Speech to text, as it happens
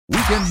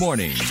Weekend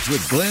mornings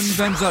with Glenn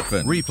van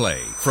Zutphen. Replay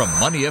from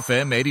Money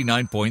FM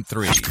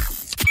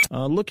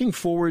 89.3. Looking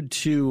forward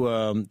to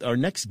our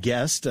next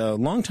guest, a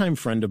longtime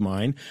friend of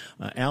mine,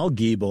 Alan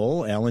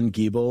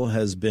Giebel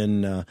has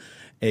been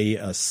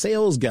a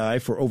sales guy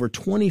for over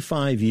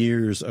 25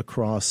 years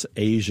across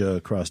Asia,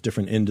 across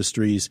different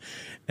industries.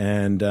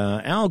 And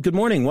Al, good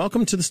morning.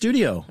 Welcome to the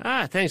studio.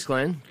 Thanks,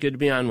 Glenn. Good to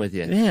be on with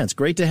you. Yeah, it's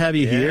great to have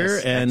you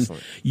here. And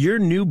excellent. Your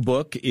new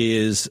book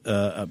is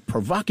a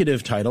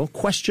provocative title,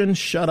 Question,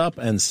 Shut Up,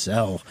 and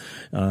Sell,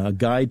 a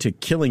guide to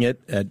killing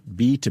it at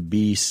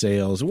B2B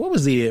sales. What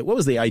was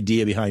the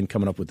idea behind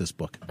coming up with this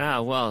book?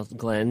 Well,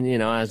 Glenn,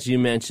 as you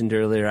mentioned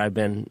earlier, I've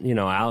been,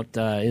 out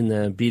in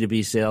the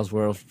B2B sales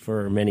world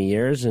for many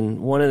years. And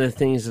one of the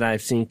things that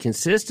I've seen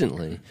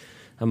consistently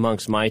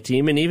amongst my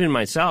team and even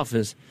myself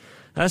is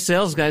us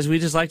sales guys, we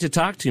just like to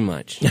talk too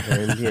much.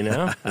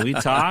 And, we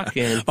talk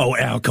and... Oh,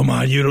 Al, come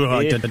on. You don't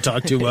like to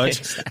talk too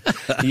much.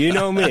 You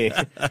know me.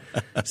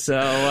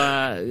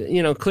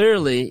 So,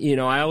 clearly,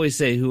 I always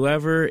say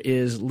whoever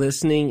is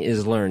listening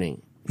is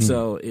learning.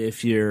 So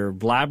if you're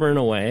blabbering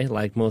away,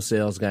 like most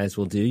sales guys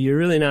will do, you're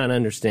really not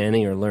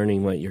understanding or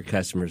learning what your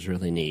customers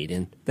really need.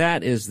 And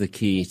that is the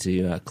key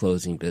to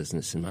closing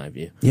business, in my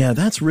view. Yeah,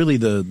 that's really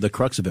the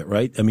crux of it,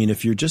 right? I mean,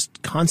 if you're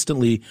just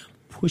constantly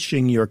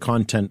pushing your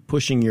content,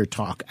 pushing your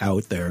talk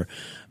out there,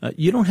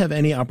 you don't have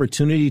any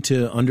opportunity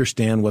to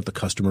understand what the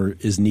customer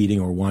is needing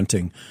or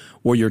wanting,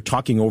 or you're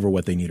talking over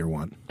what they need or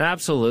want.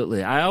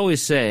 Absolutely. I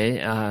always say,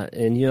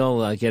 and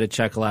you'll get a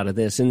chuckle out of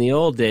this, in the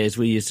old days,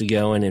 we used to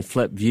go in and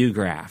flip view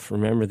graph.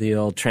 Remember the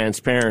old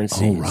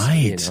transparencies? Oh,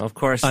 right. Of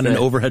course. On an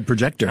overhead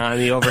projector. On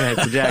the overhead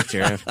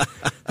projector.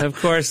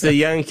 Of course, the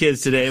young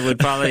kids today would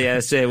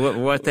probably say,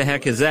 what the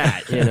heck is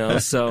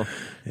that? So...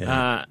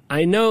 Yeah.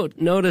 I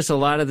notice a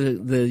lot of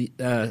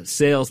the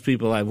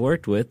salespeople I've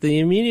worked with, they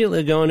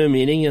immediately go into a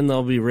meeting and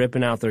they'll be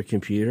ripping out their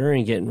computer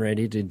and getting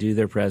ready to do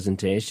their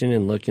presentation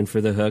and looking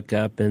for the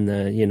hookup and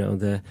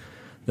the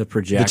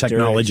projector. The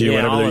technology or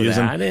whatever they're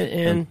using.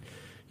 And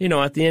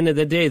at the end of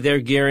the day, they're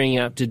gearing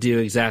up to do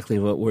exactly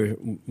what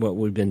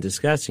we've been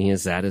discussing,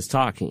 is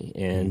talking.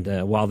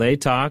 And while they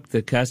talk,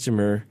 the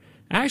customer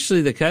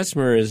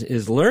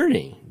is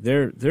learning.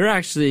 They're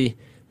actually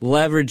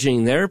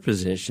leveraging their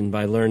position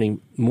by learning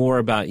more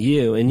about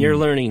you, and you're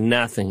learning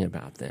nothing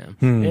about them.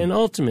 And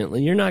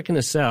ultimately, you're not going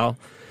to sell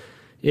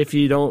if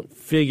you don't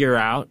figure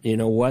out,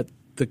 what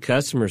the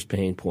customer's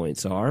pain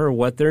points are or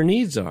what their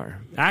needs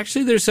are.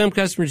 Actually, there's some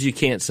customers you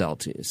can't sell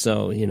to.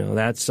 So,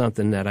 that's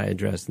something that I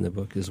addressed in the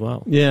book as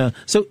well. Yeah.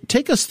 So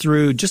take us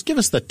through, just give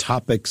us the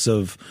topics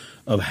of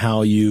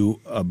how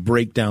you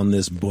break down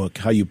this book,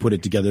 how you put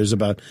it together. There's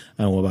about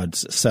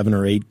 7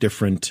 or 8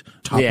 different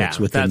topics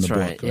within the book.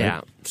 Right?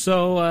 Yeah.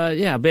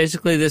 So,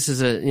 basically this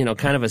is a,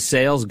 kind of a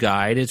sales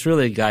guide. It's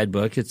really a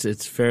guidebook.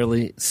 It's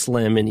fairly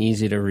slim and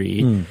easy to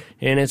read.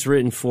 And it's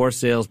written for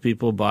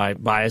salespeople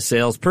by a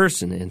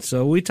salesperson. And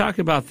so we talk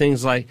about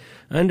things like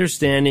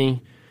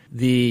understanding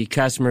the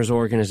customer's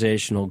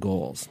organizational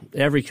goals.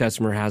 Every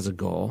customer has a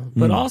goal,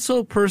 but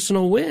also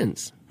personal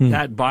wins.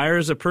 That buyer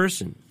is a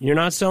person. You're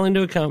not selling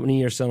to a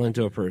company, you're selling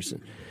to a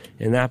person.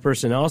 And that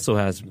person also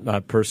has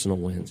personal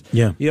wins.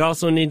 Yeah. You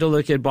also need to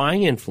look at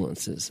buying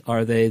influences.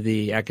 Are they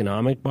the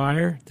economic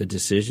buyer, the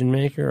decision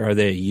maker? Are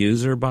they a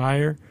user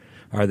buyer?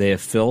 Are they a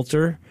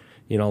filter?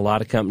 A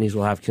lot of companies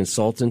will have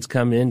consultants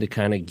come in to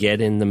kind of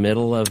get in the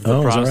middle of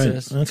the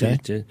process. Right.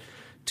 Okay.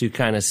 To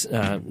kind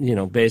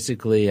of,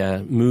 basically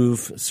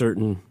move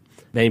certain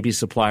maybe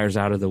suppliers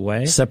out of the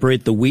way.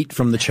 Separate the wheat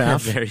from the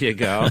chaff. There you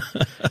go.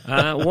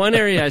 One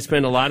area I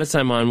spend a lot of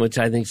time on, which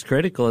I think is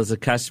critical, is the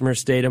customer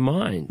state of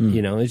mind.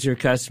 Is your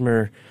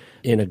customer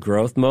in a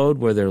growth mode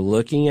where they're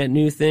looking at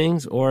new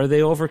things, or are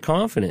they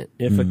overconfident?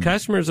 If a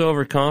customer is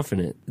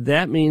overconfident,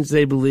 that means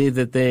they believe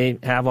that they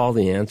have all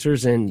the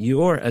answers, and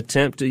your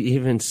attempt to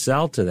even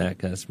sell to that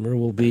customer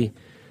will be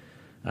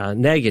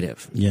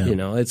negative. Yeah.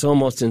 It's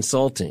almost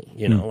insulting.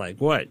 Like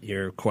what?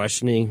 You're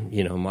questioning,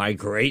 my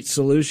great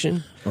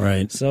solution?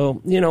 Right.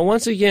 So,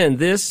 once again,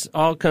 this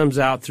all comes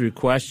out through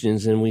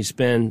questions, and we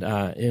spend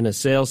in a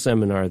sales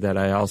seminar that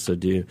I also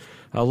do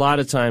a lot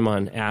of time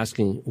on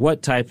asking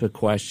what type of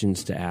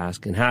questions to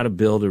ask and how to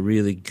build a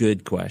really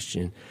good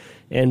question.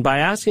 And by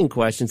asking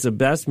questions, the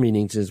best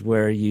meetings is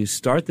where you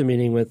start the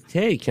meeting with,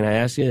 hey, can I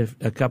ask you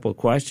a couple of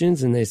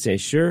questions? And they say,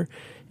 sure.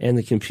 And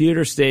the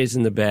computer stays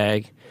in the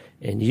bag.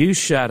 And you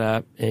shut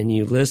up and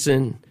you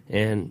listen,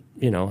 and,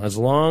 as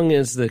long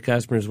as the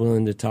customer is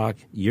willing to talk,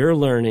 you're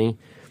learning.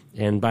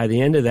 And by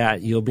the end of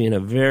that, you'll be in a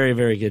very,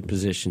 very good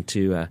position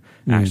to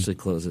actually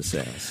close a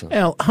sale. So.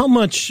 Al, how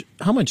much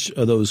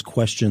of those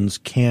questions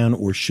can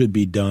or should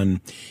be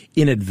done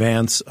in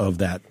advance of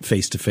that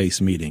face-to-face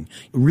meeting?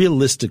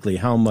 Realistically,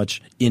 how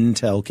much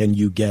intel can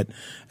you get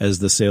as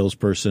the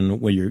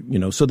salesperson where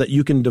you're, so that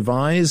you can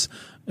devise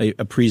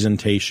a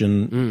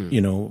presentation,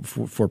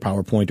 for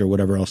PowerPoint or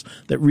whatever else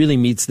that really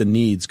meets the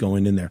needs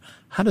going in there?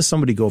 How does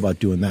somebody go about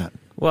doing that?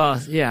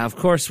 Well, yeah, of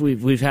course,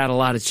 we've had a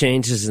lot of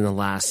changes in the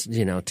last,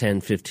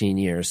 10, 15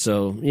 years.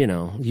 So,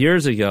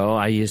 years ago,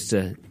 I used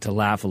to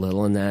laugh a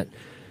little in that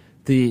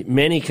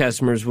many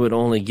customers would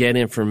only get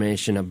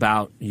information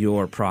about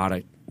your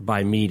product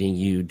by meeting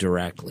you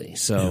directly.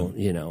 So,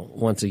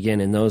 once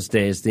again, in those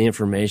days, the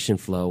information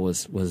flow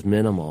was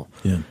minimal.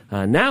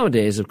 Yeah.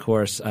 Nowadays, of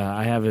course,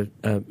 I have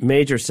a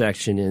major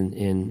section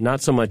in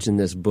not so much in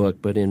this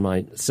book, but in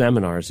my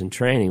seminars and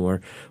training where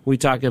we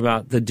talk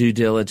about the due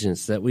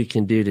diligence that we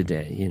can do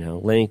today.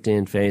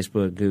 LinkedIn,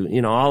 Facebook,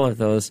 Google, all of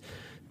those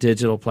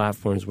digital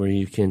platforms where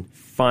you can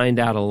find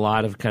out a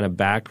lot of kind of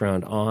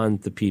background on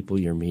the people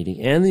you're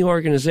meeting and the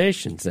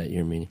organizations that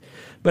you're meeting.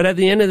 But at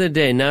the end of the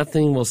day,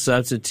 nothing will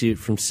substitute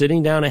from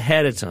sitting down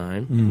ahead of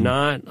time,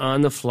 not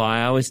on the fly.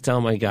 I always tell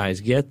my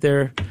guys, get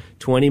there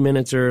 20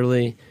 minutes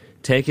early,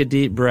 take a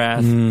deep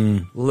breath,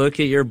 look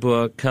at your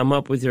book, come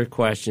up with your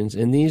questions.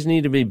 And these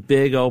need to be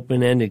big,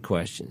 open-ended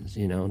questions.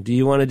 Do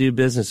you want to do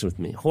business with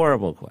me?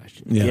 Horrible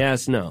question. Yeah.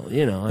 Yes, no.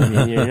 You're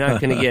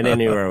not going to get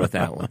anywhere with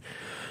that one.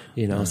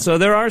 So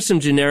there are some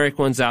generic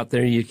ones out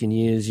there you can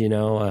use,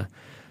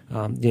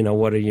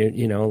 what are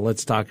your,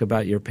 let's talk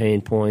about your pain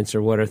points,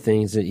 or what are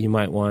things that you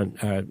might want,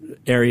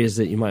 areas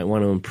that you might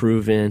want to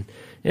improve in.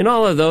 And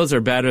all of those are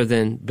better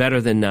than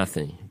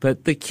nothing.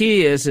 But the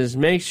key is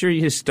make sure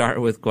you start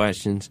with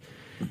questions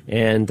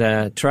and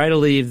try to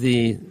leave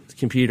the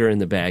computer in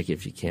the bag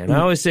if you can.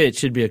 I always say it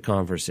should be a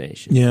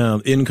conversation. Yeah,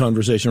 in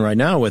conversation right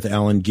now with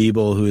Alan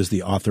Giebel, who is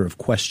the author of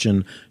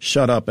Question,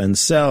 Shut Up and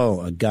Sell,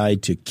 a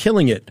guide to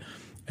killing it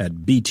at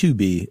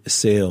B2B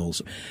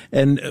sales.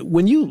 And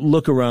when you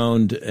look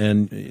around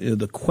and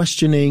the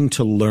questioning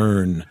to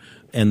learn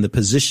and the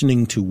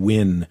positioning to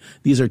win,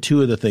 these are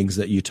two of the things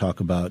that you talk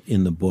about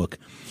in the book.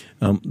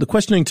 The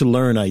questioning to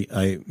learn,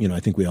 I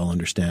think we all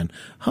understand.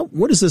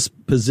 What is this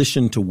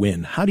position to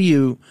win? What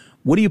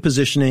are you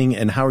positioning,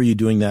 and how are you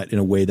doing that in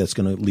a way that's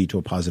going to lead to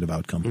a positive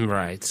outcome?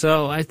 Right.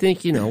 So I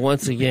think,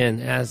 once again,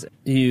 as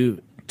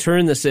you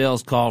turn the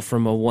sales call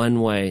from a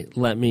one-way,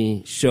 let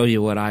me show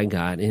you what I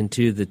got,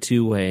 into the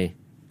two-way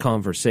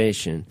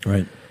conversation.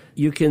 Right.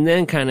 You can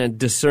then kind of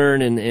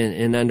discern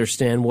and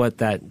understand what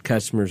that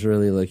customer's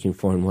really looking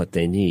for and what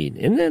they need.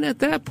 And then at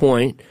that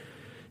point,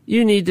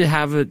 you need to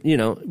have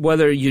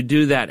whether you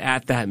do that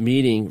at that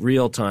meeting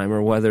real time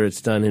or whether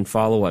it's done in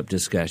follow-up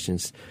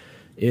discussions,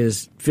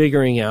 is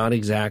figuring out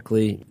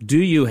exactly, do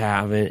you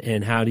have it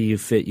and how do you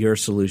fit your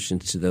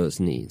solutions to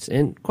those needs?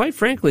 And quite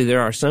frankly,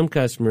 there are some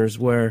customers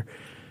where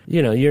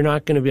you're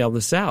not going to be able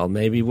to sell.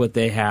 Maybe what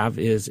they have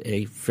is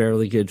a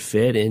fairly good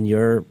fit,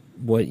 and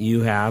what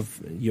you have,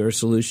 your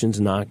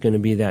solution's not going to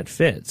be that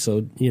fit.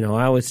 So,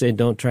 I always say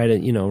don't try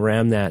to,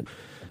 ram that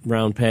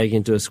round peg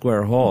into a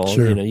square hole.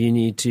 Sure. You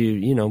need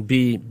to,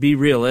 be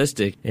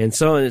realistic. And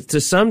so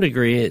to some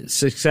degree, it's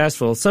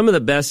successful. Some of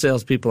the best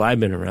salespeople I've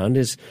been around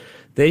is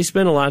they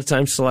spend a lot of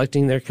time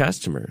selecting their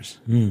customers,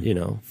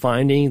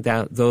 finding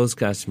those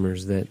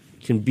customers that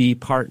can be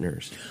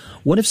partners.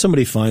 What if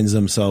somebody finds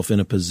themselves in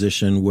a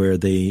position where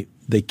they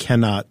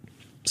cannot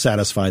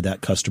satisfy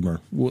that customer,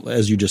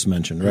 as you just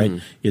mentioned, right?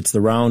 It's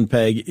the round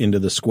peg into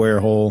the square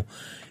hole.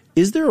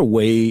 Is there a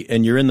way,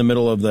 and you're in the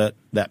middle of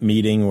that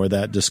meeting or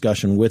that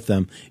discussion with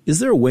them, is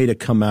there a way to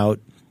come out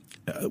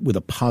with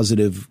a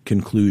positive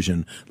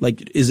conclusion?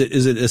 Like, is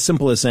it as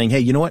simple as saying, hey,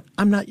 you know what?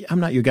 I'm not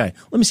your guy.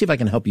 Let me see if I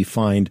can help you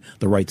find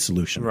the right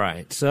solution.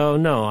 Right. So,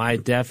 no, I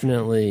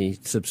definitely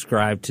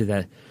subscribe to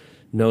that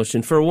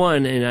notion. For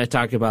one, and I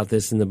talk about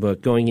this in the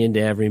book, going into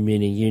every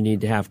meeting, you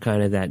need to have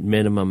kind of that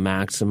minimum,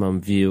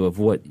 maximum view of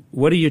what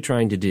are you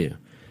trying to do?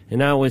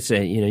 And I always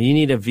say, you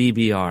need a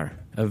VBR,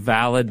 a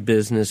valid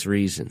business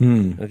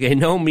reason. Okay,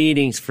 no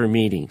meetings for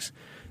meetings.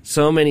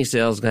 So many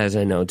sales guys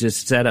I know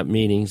just set up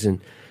meetings, and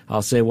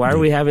I'll say, why are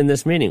we having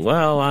this meeting?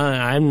 Well,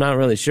 I'm not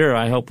really sure.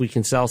 I hope we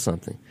can sell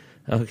something.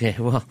 Okay,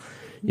 well,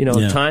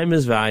 time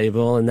is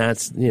valuable, and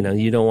that's,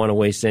 you don't want to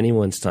waste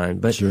anyone's time.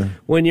 But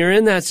when you're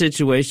in that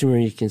situation where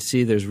you can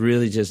see there's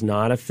really just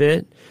not a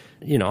fit,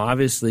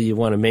 obviously you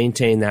want to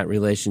maintain that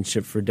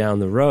relationship for down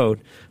the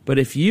road. But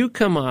if you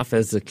come off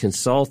as the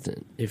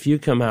consultant, if you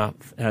come out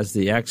as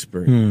the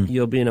expert,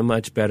 you'll be in a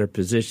much better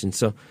position.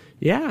 So,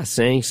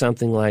 saying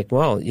something like,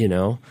 well,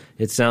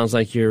 it sounds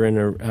like you're in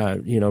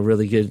a,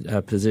 really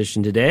good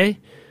position today.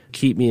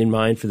 Keep me in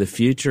mind for the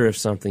future if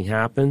something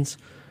happens.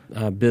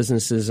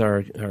 Businesses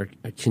are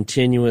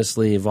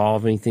continuously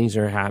evolving. Things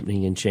are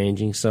happening and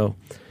changing. So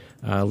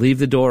leave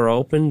the door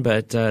open,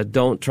 but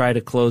don't try to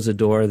close a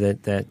door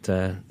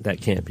that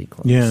can't be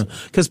closed. Yeah,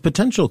 because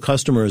potential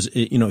customers,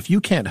 if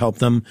you can't help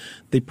them,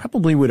 they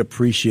probably would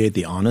appreciate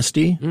the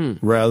honesty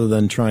rather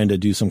than trying to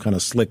do some kind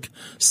of slick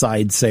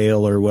side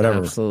sale or whatever.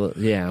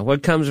 Absolutely, yeah.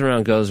 What comes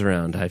around goes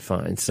around, I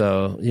find.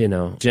 So,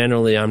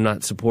 generally I'm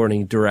not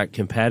supporting direct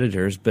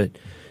competitors, but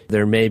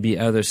there may be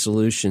other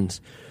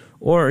solutions.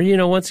 Or,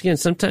 once again,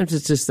 sometimes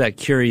it's just that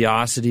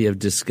curiosity of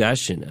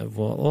discussion of,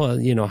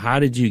 how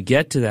did you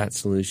get to that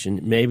solution?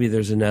 Maybe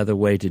there's another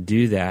way to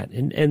do that.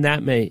 And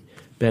that may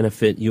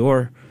benefit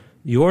your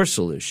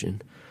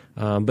solution.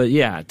 But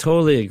yeah,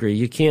 totally agree.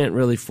 You can't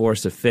really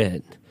force a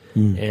fit.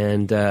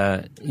 And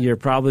you're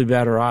probably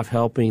better off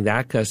helping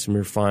that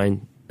customer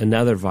find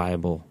another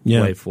viable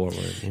way forward.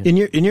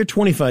 Yeah. In your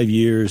 25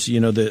 years,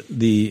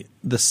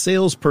 the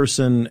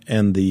salesperson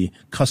and the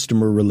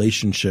customer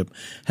relationship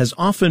has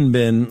often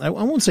been, I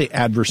won't say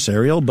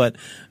adversarial, but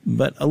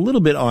a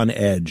little bit on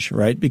edge,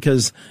 right?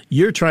 Because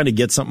you're trying to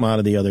get something out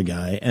of the other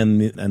guy,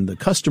 and the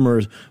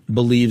customer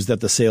believes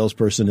that the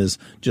salesperson is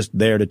just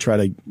there to try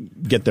to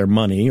get their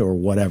money or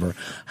whatever.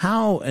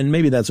 How, and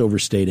maybe that's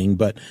overstating,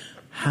 but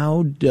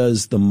how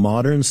does the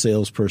modern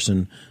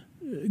salesperson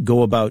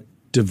go about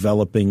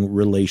developing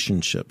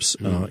relationships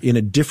in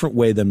a different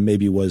way than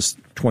maybe was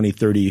 20,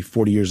 30,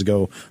 40 years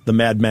ago, the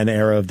Mad Men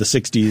era of the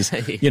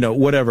 60s,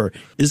 whatever.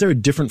 Is there a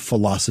different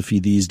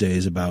philosophy these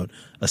days about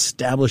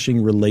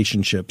establishing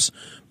relationships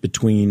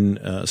between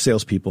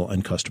salespeople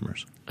and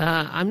customers?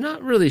 I'm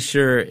not really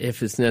sure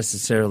if it's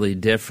necessarily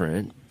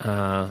different.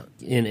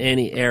 In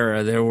any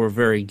era, there were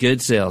very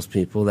good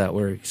salespeople that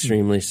were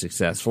extremely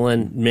successful,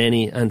 and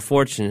many,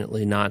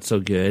 unfortunately, not so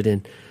good.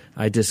 And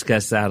I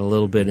discuss that a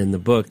little bit in the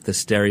book, the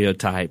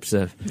stereotypes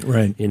of,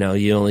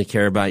 you only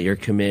care about your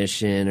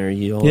commission, or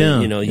you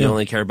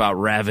only care about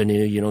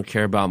revenue, you don't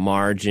care about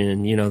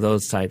margin,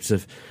 those types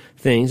of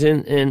things.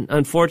 And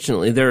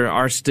unfortunately, there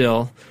are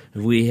still,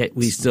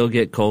 we still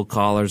get cold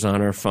callers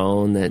on our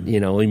phone that,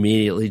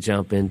 immediately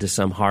jump into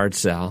some hard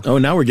sell. Oh,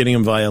 now we're getting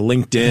them via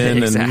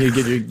LinkedIn,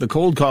 Exactly. And the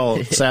cold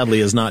call,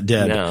 sadly, is not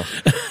dead. No.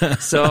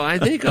 So I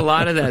think a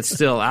lot of that's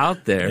still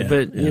out there.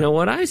 But,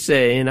 what I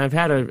say, and I've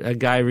had a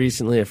guy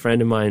recently, a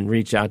friend of mine,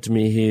 reach out to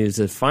me who's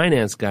a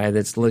finance guy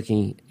that's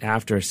looking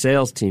after a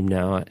sales team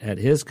now at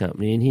his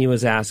company. And he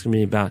was asking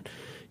me about,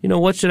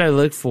 what should I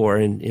look for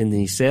in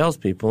these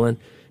salespeople?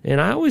 And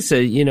I always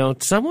say,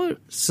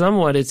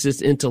 somewhat it's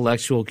just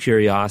intellectual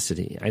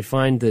curiosity. I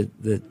find that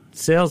the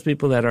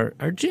salespeople that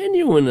are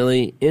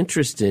genuinely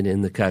interested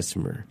in the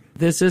customer.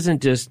 This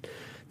isn't just,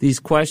 these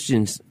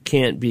questions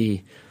can't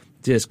be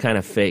just kind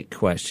of fake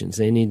questions.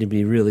 They need to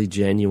be really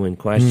genuine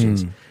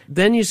questions.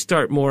 Then you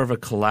start more of a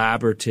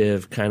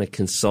collaborative, kind of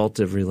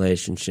consultative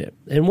relationship.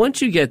 And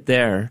once you get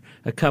there,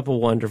 a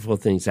couple wonderful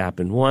things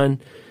happen.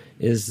 One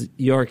is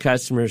your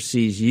customer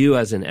sees you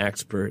as an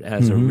expert,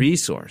 as a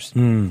resource.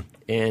 And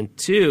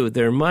two,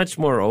 they're much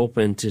more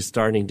open to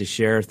starting to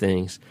share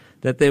things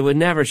that they would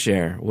never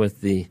share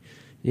with the,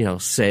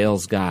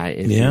 sales guy,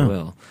 if you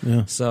will.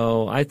 Yeah.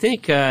 So I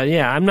think,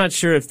 I'm not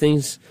sure if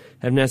things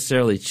have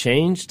necessarily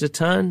changed a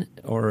ton,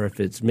 or if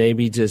it's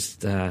maybe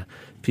just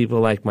people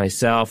like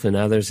myself and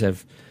others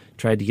have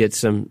tried to get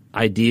some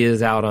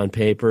ideas out on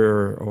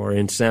paper or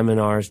in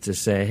seminars to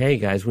say, hey,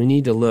 guys, we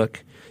need to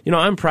look.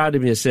 I'm proud to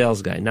be a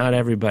sales guy. Not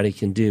everybody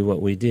can do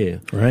what we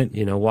do. Right.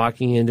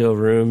 Walking into a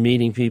room,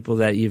 meeting people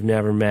that you've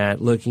never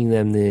met, looking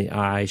them in the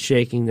eye,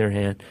 shaking their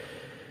hand.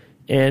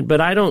 But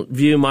I don't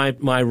view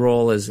my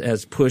role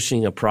as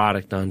pushing a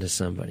product onto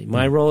somebody.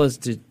 My role is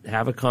to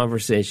have a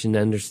conversation, to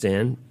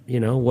understand,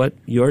 what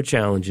your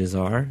challenges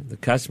are, the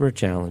customer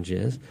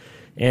challenges,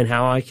 and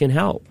how I can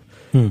help.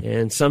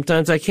 And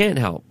sometimes I can't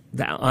help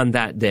on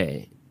that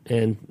day.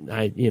 And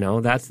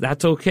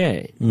that's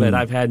okay. But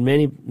I've had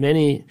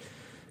many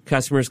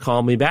customers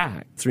call me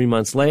back 3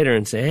 months later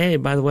and say, hey,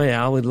 by the way,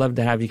 I would love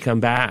to have you come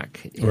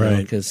back,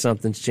 because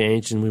something's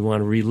changed and we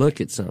want to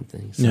relook at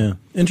something. So, yeah,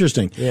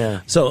 interesting.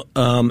 Yeah. So,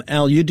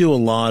 Al, you do a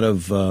lot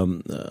of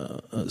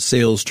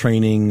sales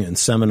training and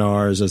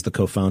seminars as the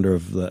co-founder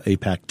of the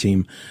APAC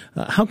team.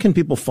 How can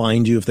people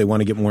find you if they want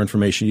to get more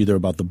information either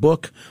about the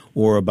book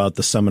or about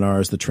the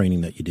seminars, the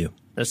training that you do?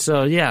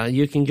 So,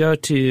 you can go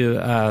to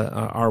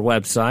our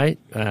website,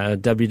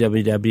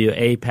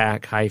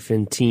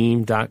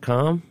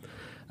 www.apac-team.com.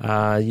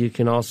 You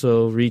can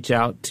also reach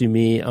out to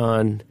me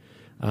on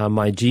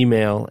my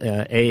Gmail,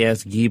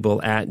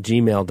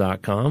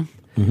 asgiebel@gmail.com.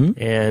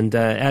 And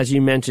as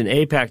you mentioned,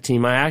 APAC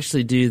team, I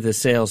actually do the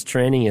sales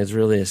training as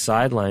really a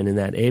sideline, and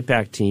that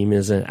APAC team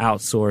is an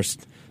outsourced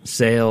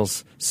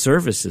sales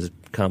services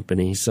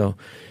company. So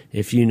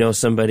if you know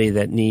somebody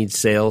that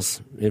needs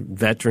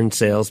veteran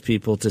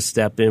salespeople to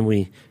step in,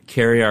 we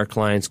carry our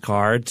clients'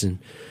 cards, and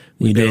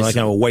we do like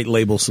a white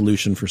label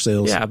solution for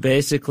sales. Yeah,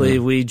 basically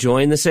we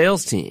join the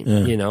sales team.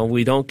 Yeah.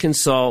 We don't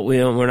consult.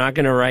 We're not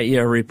going to write you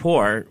a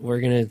report. We're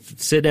going to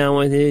sit down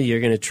with you.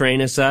 You're going to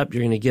train us up.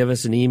 You're going to give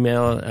us an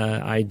email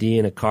ID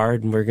and a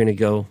card, and we're going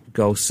to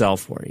go sell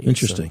for you.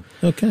 Interesting.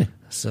 Okay.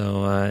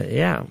 So,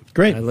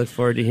 great. I look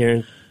forward to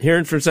hearing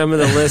from some of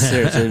the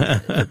listeners,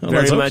 and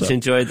very much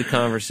enjoyed the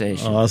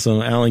conversation.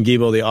 Awesome. Alan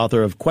Giebel, the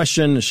author of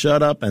Question,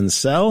 Shut Up, and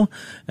Sell,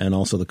 and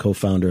also the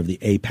co-founder of the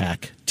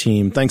APAC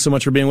team. Thanks so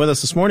much for being with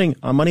us this morning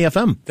on Money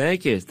FM.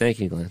 Thank you. Thank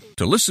you, Glenn.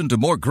 To listen to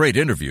more great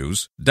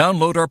interviews,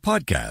 download our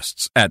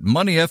podcasts at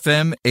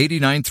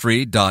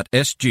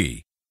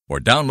moneyfm893.sg or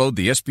download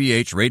the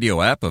SPH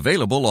radio app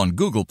available on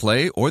Google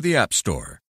Play or the App Store.